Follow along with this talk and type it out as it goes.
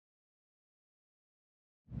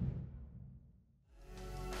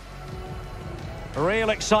Real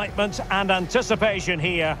excitement and anticipation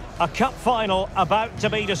here. A cup final about to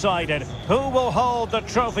be decided. Who will hold the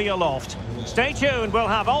trophy aloft? Stay tuned, we'll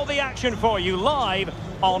have all the action for you live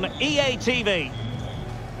on EA TV.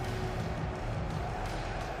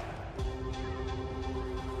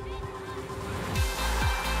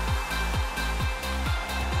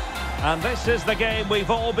 And this is the game we've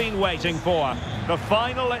all been waiting for. The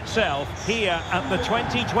final itself here at the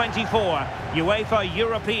 2024 UEFA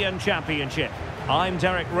European Championship. I'm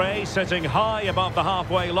Derek Ray, sitting high above the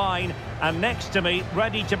halfway line, and next to me,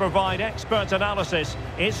 ready to provide expert analysis,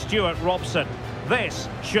 is Stuart Robson. This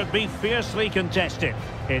should be fiercely contested.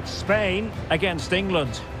 It's Spain against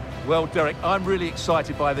England. Well, Derek, I'm really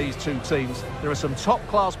excited by these two teams. There are some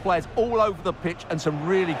top-class players all over the pitch and some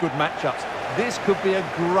really good matchups. This could be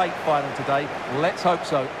a great final today. Let's hope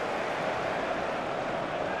so.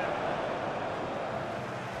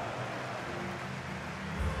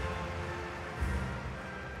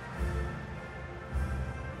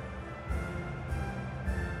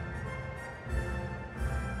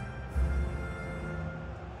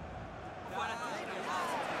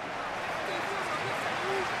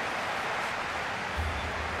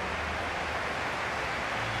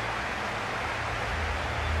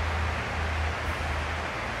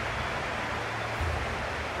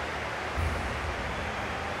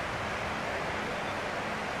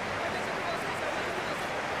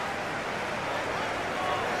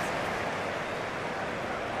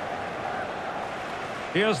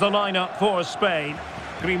 Here's the lineup for Spain.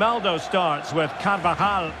 Grimaldo starts with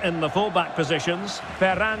Carvajal in the fullback positions.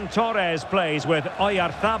 Ferran Torres plays with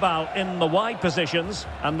Oyarzabal in the wide positions.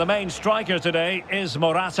 And the main striker today is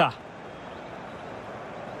Morata.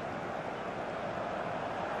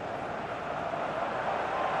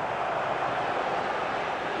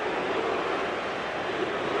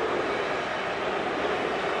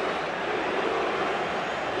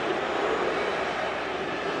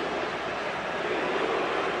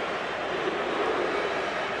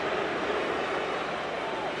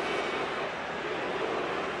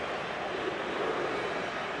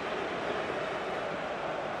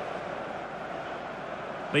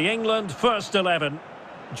 The England first 11.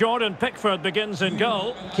 Jordan Pickford begins in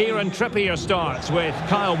goal. Kieran Trippier starts with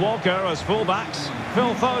Kyle Walker as fullbacks.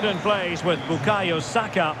 Phil Foden plays with Bukayo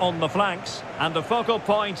Saka on the flanks. And the focal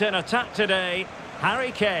point in attack today,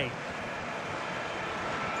 Harry Kane.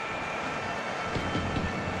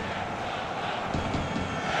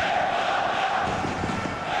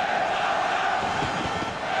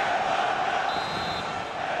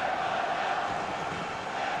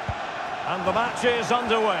 And the match is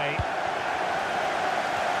underway.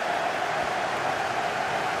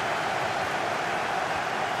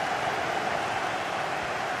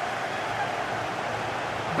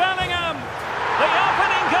 Bellingham, the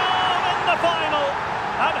opening goal in the final.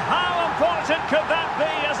 And how important could that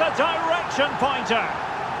be as a direction pointer?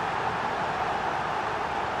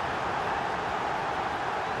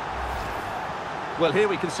 Well, here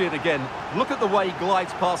we can see it again. Look at the way he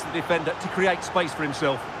glides past the defender to create space for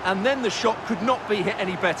himself. And then the shot could not be hit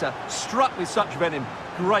any better. Struck with such venom.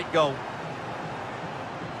 Great goal.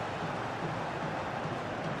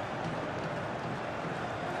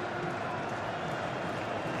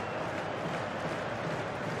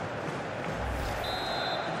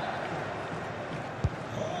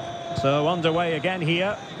 So underway again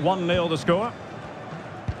here. 1-0 the score.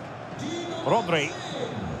 Rodri.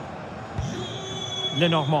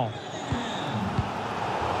 Lenormand.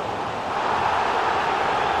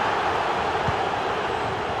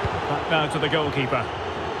 Back now to the goalkeeper.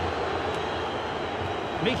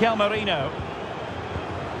 Mikel Merino.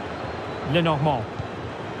 Lenormand.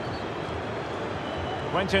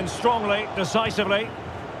 Went in strongly, decisively.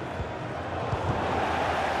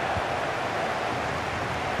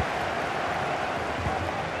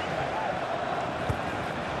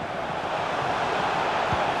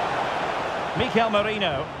 Mikel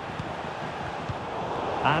Merino.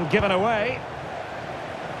 And given away.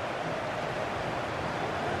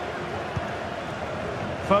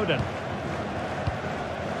 Foden.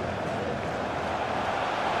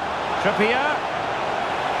 Trippier.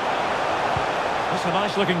 That's a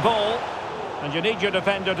nice looking ball. And you need your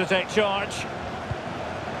defender to take charge.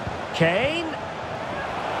 Kane.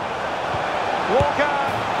 Walker.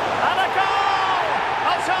 And a goal!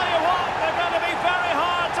 I'll tell you what, they're going to be very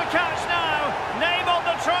hard to catch now. Name on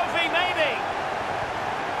the trophy, maybe.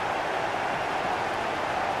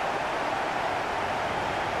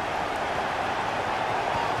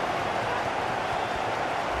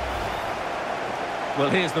 Well,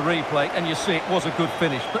 here's the replay, and you see it was a good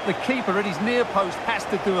finish. But the keeper at his near post has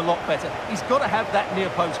to do a lot better. He's got to have that near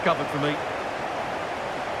post covered for me.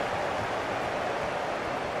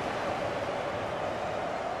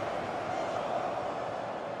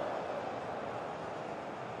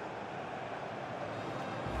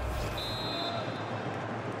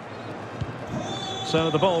 So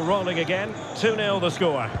the ball rolling again. 2-0 the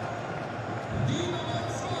score.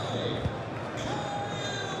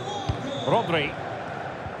 Rodri.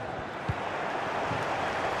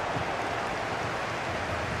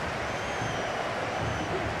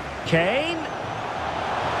 Kane.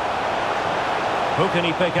 Who can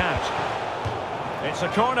he pick out? It's a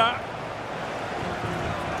corner.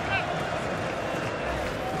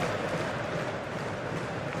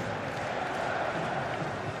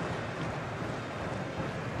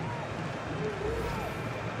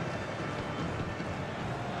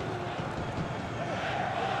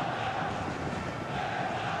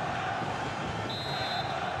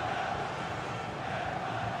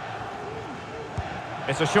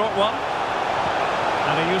 It's a short one.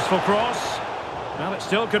 And a useful cross. Well, it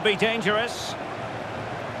still could be dangerous.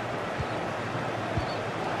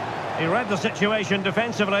 He read the situation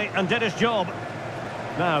defensively and did his job.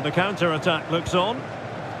 Now the counter-attack looks on.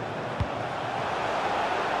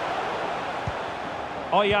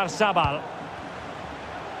 Oyarzabal.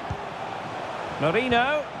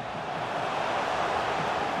 Marino.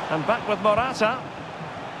 And back with Morata.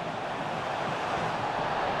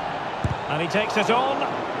 And he takes it on.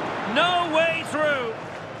 No way through.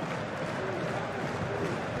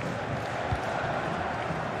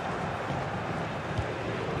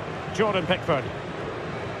 Jordan Pickford.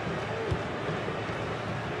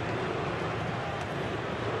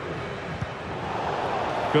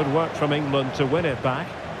 Good work from England to win it back.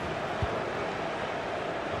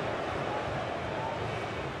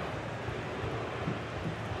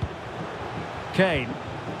 Kane.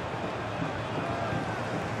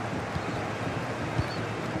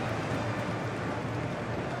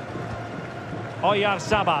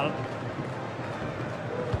 Oyarzabal.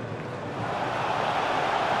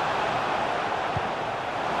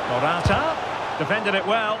 Morata defended it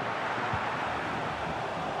well.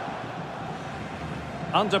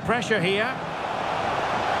 Under pressure here.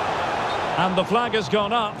 And the flag has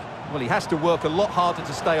gone up. Well, he has to work a lot harder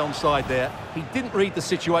to stay onside there. He didn't read the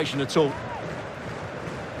situation at all.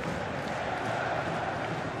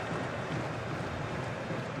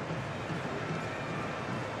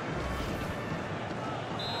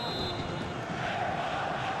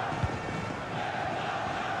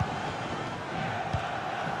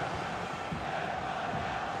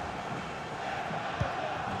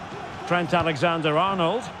 Trent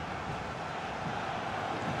Alexander-Arnold.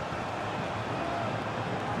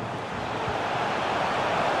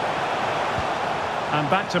 And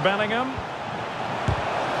back to Bellingham.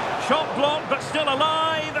 Shot blocked, but still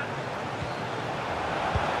alive.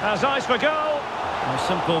 Has eyes for goal.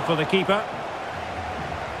 Simple for the keeper.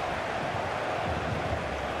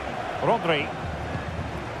 Rodri.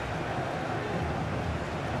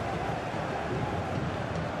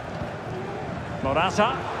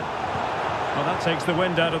 Morata. Well, that takes the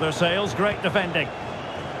wind out of their sails. Great defending.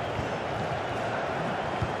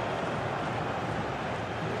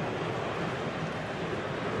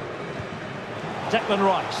 Declan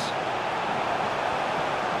Rice.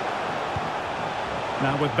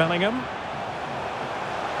 Now with Bellingham.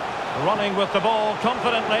 Running with the ball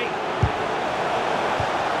confidently.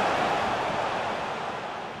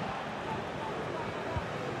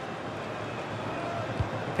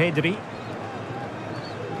 Pedri.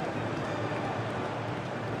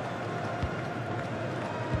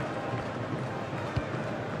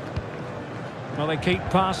 Well, they keep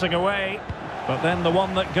passing away, but then the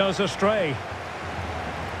one that goes astray.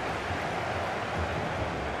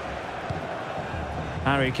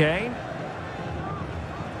 Harry Kane.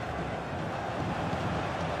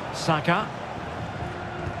 Saka.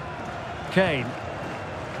 Kane.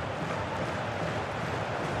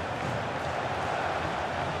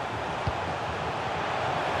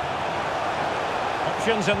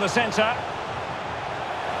 Options in the centre.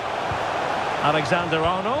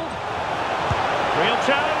 Alexander-Arnold. Real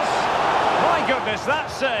chance. My goodness,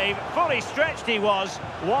 that save. Fully stretched he was.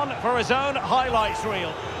 One for his own highlights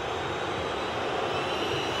reel.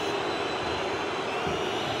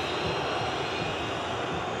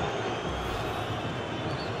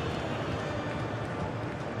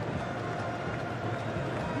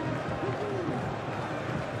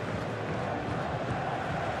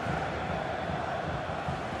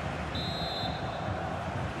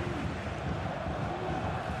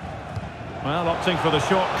 Well, opting for the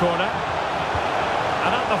short corner.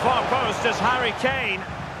 And at the far post is Harry Kane.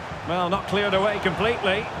 Well, not cleared away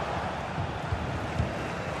completely.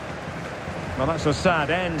 Well, that's a sad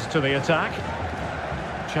end to the attack.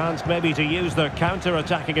 Chance maybe to use their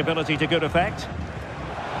counter-attacking ability to good effect.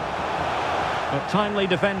 But timely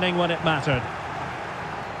defending when it mattered.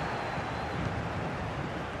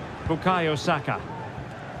 Bukayo Saka.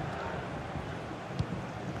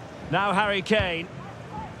 Now Harry Kane.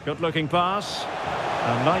 Good-looking pass.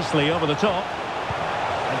 And nicely over the top.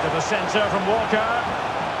 Into the centre from Walker.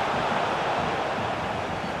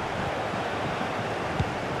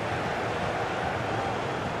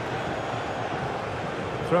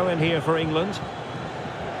 Throw in here for England.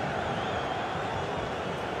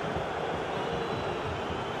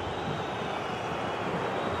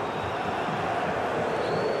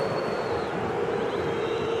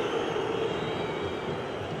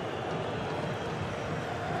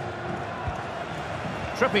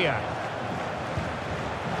 Trippier.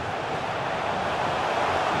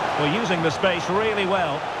 Well, using the space really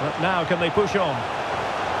well, but now can they push on?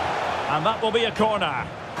 And that will be a corner.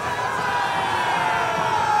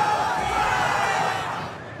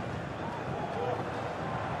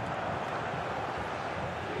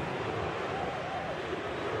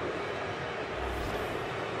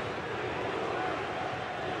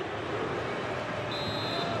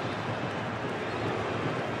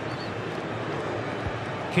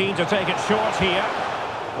 Keen to take it short here.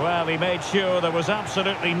 Well, he made sure there was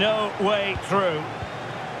absolutely no way through.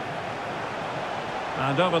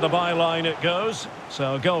 And over the byline it goes.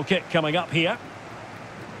 So a goal kick coming up here.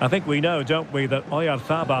 I think we know, don't we, that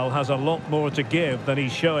Oyarzabal has a lot more to give than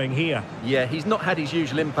he's showing here. Yeah, he's not had his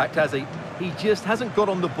usual impact, has he? He just hasn't got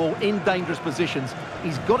on the ball in dangerous positions.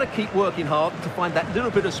 He's got to keep working hard to find that little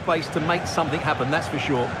bit of space to make something happen, that's for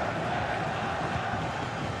sure.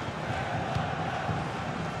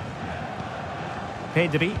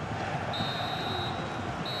 Pedri.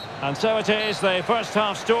 And so it is, the first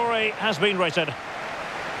half story has been written.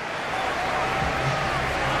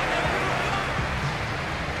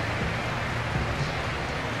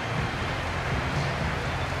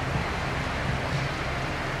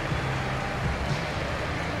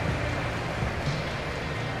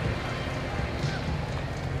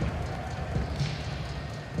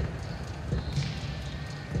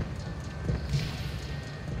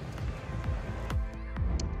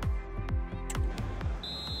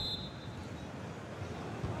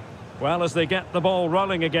 Well, as they get the ball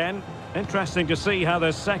rolling again, interesting to see how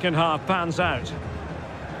the second half pans out.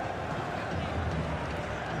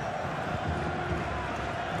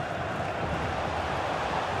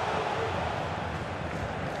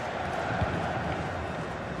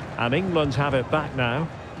 And England have it back now.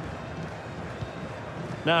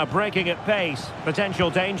 Now breaking at pace, potential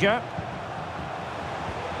danger.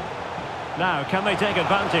 Now, can they take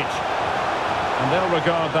advantage? And they'll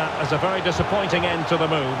regard that as a very disappointing end to the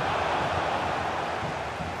move.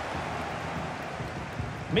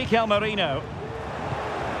 Mikel Merino.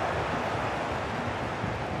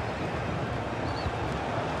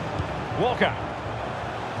 Walker.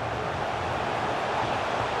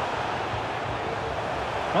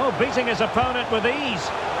 Oh, beating his opponent with ease.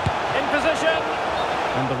 In position.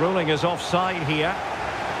 And the ruling is offside here.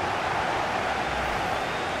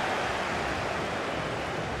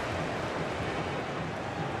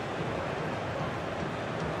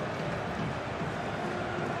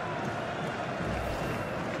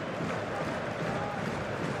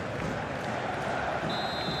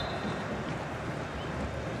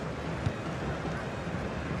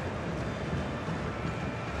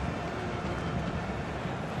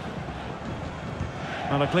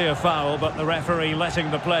 Well, a clear foul, but the referee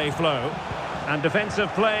letting the play flow. And defensive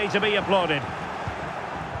play to be applauded.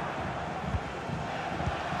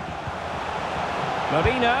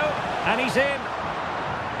 Merino, and he's in.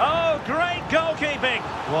 Oh, great goalkeeping.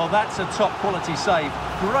 Well, that's a top quality save.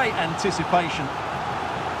 Great anticipation.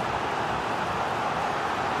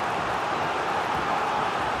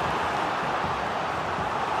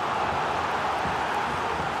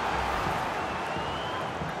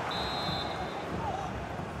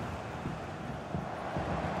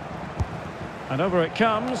 And over it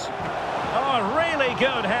comes. Oh, a really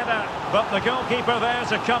good header. But the goalkeeper there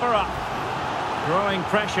to cover up. Growing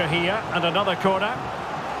pressure here, and another corner.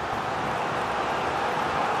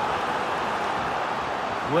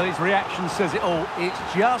 Well, his reaction says it all. It's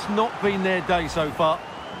just not been their day so far.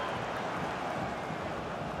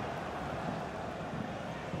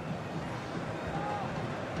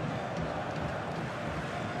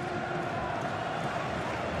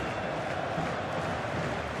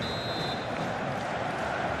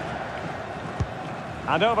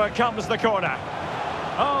 And over comes the corner.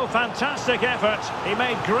 Oh, fantastic effort. He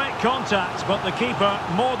made great contact, but the keeper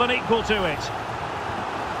more than equal to it.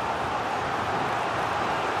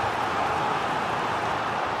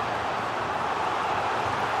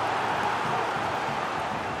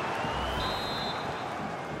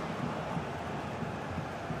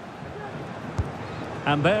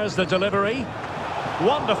 And there's the delivery.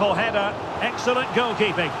 Wonderful header. Excellent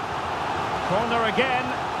goalkeeping. Corner again.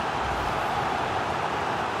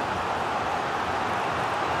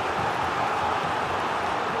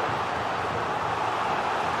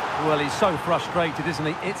 Well, he's so frustrated, isn't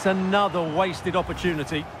he? It's another wasted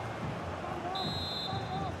opportunity.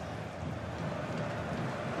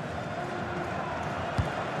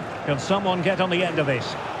 Can someone get on the end of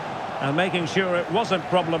this? And making sure it wasn't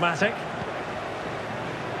problematic.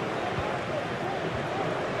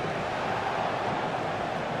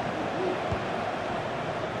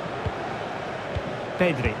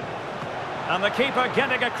 Pedri. And the keeper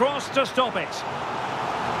getting across to stop it.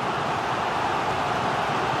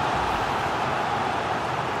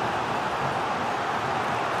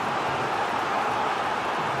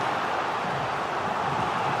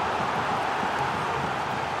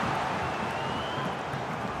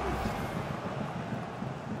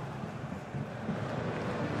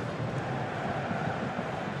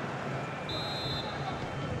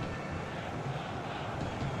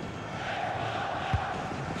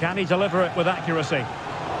 Can he deliver it with accuracy?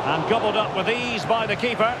 And gobbled up with ease by the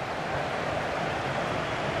keeper.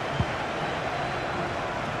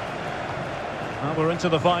 Well, we're into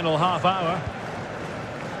the final half hour.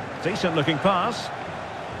 Decent looking pass.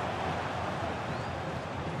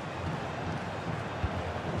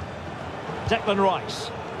 Declan Rice.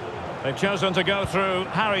 They've chosen to go through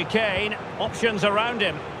Harry Kane. Options around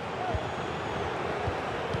him.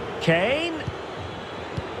 Kane.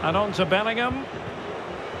 And on to Bellingham.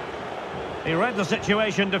 He read the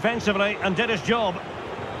situation defensively and did his job.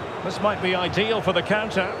 This might be ideal for the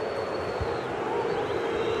counter.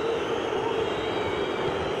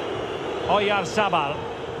 Oyarzabal.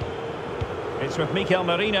 It's with Mikel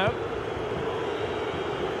Merino.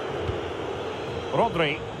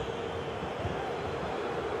 Rodri.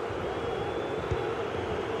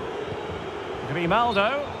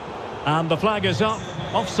 Grimaldo. And the flag is up.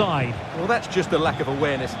 Offside. Well, that's just a lack of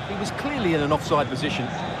awareness. He was clearly in an offside position.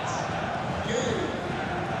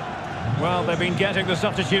 Well, they've been getting the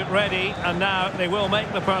substitute ready, and now they will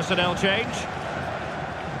make the personnel change.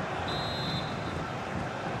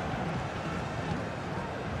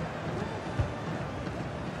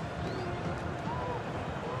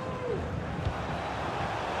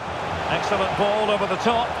 Excellent ball over the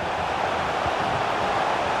top.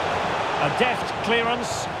 A deft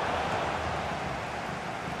clearance.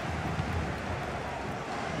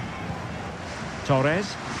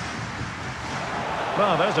 Torres.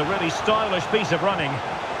 Well, there's a really stylish piece of running.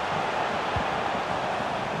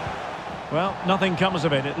 Well, nothing comes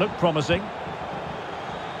of it. It looked promising.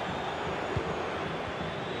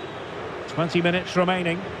 20 minutes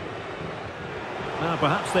remaining. Now,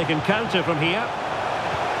 perhaps they can counter from here.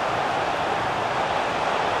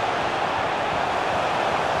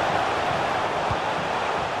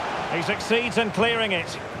 He succeeds in clearing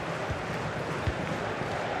it.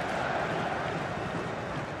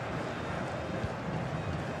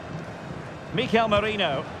 Mikel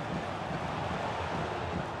Merino.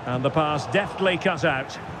 And the pass deftly cut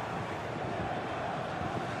out.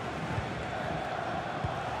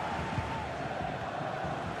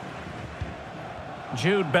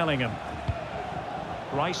 Jude Bellingham.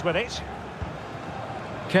 Rice with it.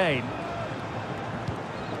 Kane.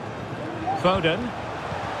 Foden.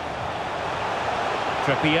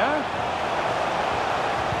 Trippier.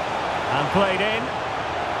 And played in.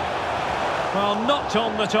 Well, not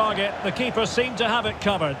on the target. The keeper seemed to have it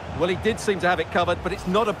covered. Well, he did seem to have it covered, but it's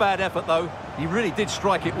not a bad effort, though. He really did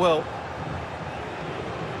strike it well.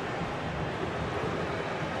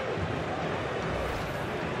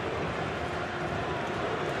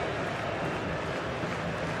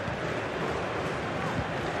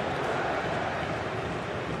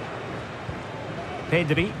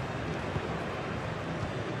 Pedri.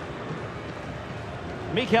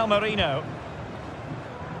 Mikel Merino.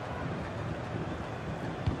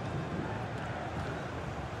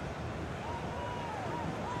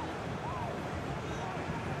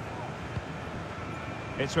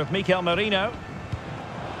 It's with Mikel Merino.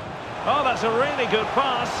 Oh, that's a really good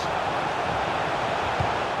pass.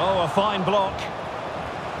 Oh, a fine block.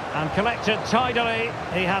 And collected tidily.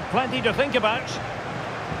 He had plenty to think about.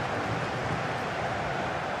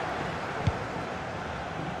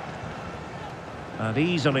 And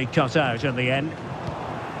easily cut out in the end.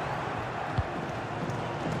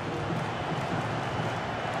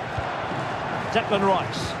 Declan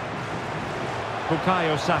Rice.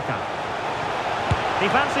 Bukayo Saka. He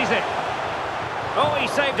fancies it. Oh, he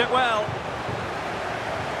saved it well.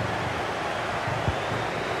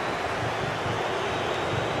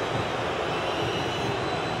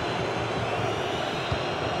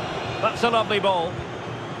 That's a lovely ball.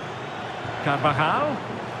 Carvajal.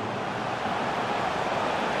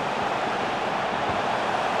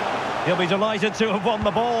 He'll be delighted to have won the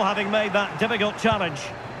ball, having made that difficult challenge.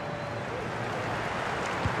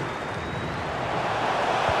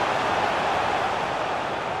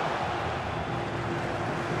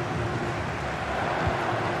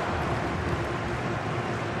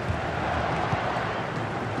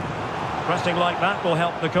 Pressing like that will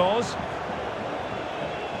help the cause.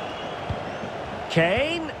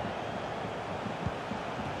 Kane.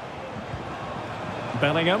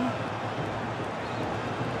 Bellingham.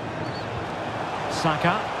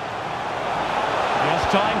 Saka.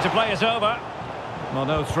 Yes, time to play it over. Well,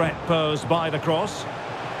 no threat posed by the cross.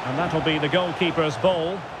 And that'll be the goalkeeper's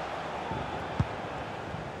ball.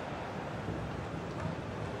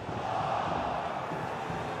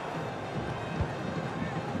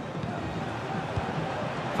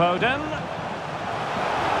 Foden.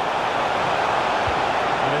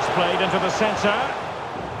 And it's played into the centre.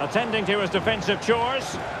 Attending to his defensive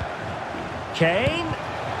chores. Kane.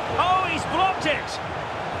 Oh, he's blocked it!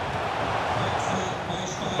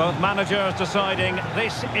 Both managers deciding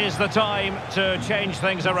this is the time to change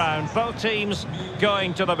things around. Both teams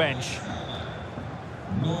going to the bench.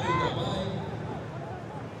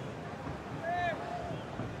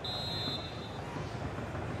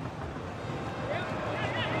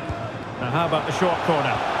 Now how about the short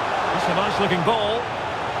corner? It's a nice looking ball.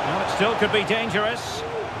 Well, it still could be dangerous.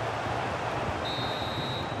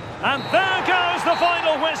 And there goes the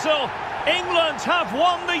final whistle. England have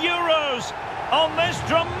won the Euros on this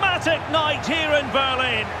dramatic night here in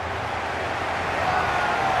Berlin.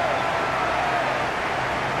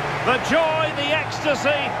 The joy, the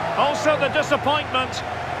ecstasy, also the disappointment,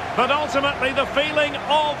 but ultimately the feeling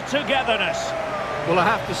of togetherness. Well, I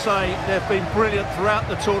have to say, they've been brilliant throughout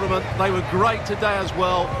the tournament. They were great today as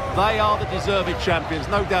well. They are the deserving champions,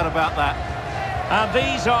 no doubt about that. And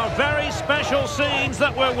these are very special scenes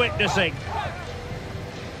that we're witnessing.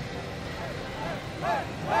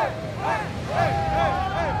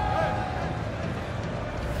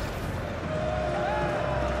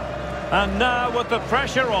 And now, with the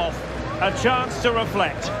pressure off, a chance to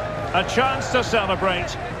reflect, a chance to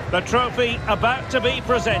celebrate. The trophy about to be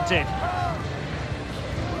presented.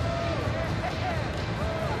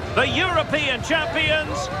 The European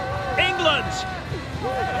champions, England.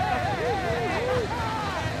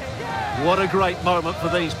 What a great moment for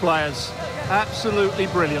these players. Absolutely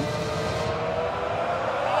brilliant.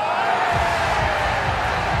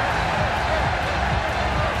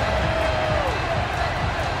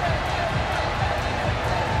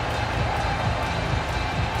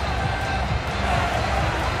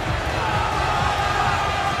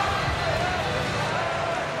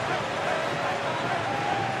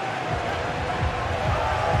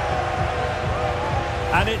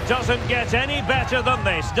 And it doesn't get any better than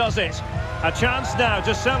this, does it? A chance now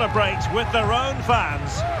to celebrate with their own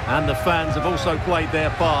fans. And the fans have also played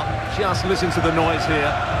their part. Just listen to the noise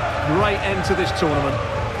here. Great end to this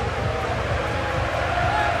tournament.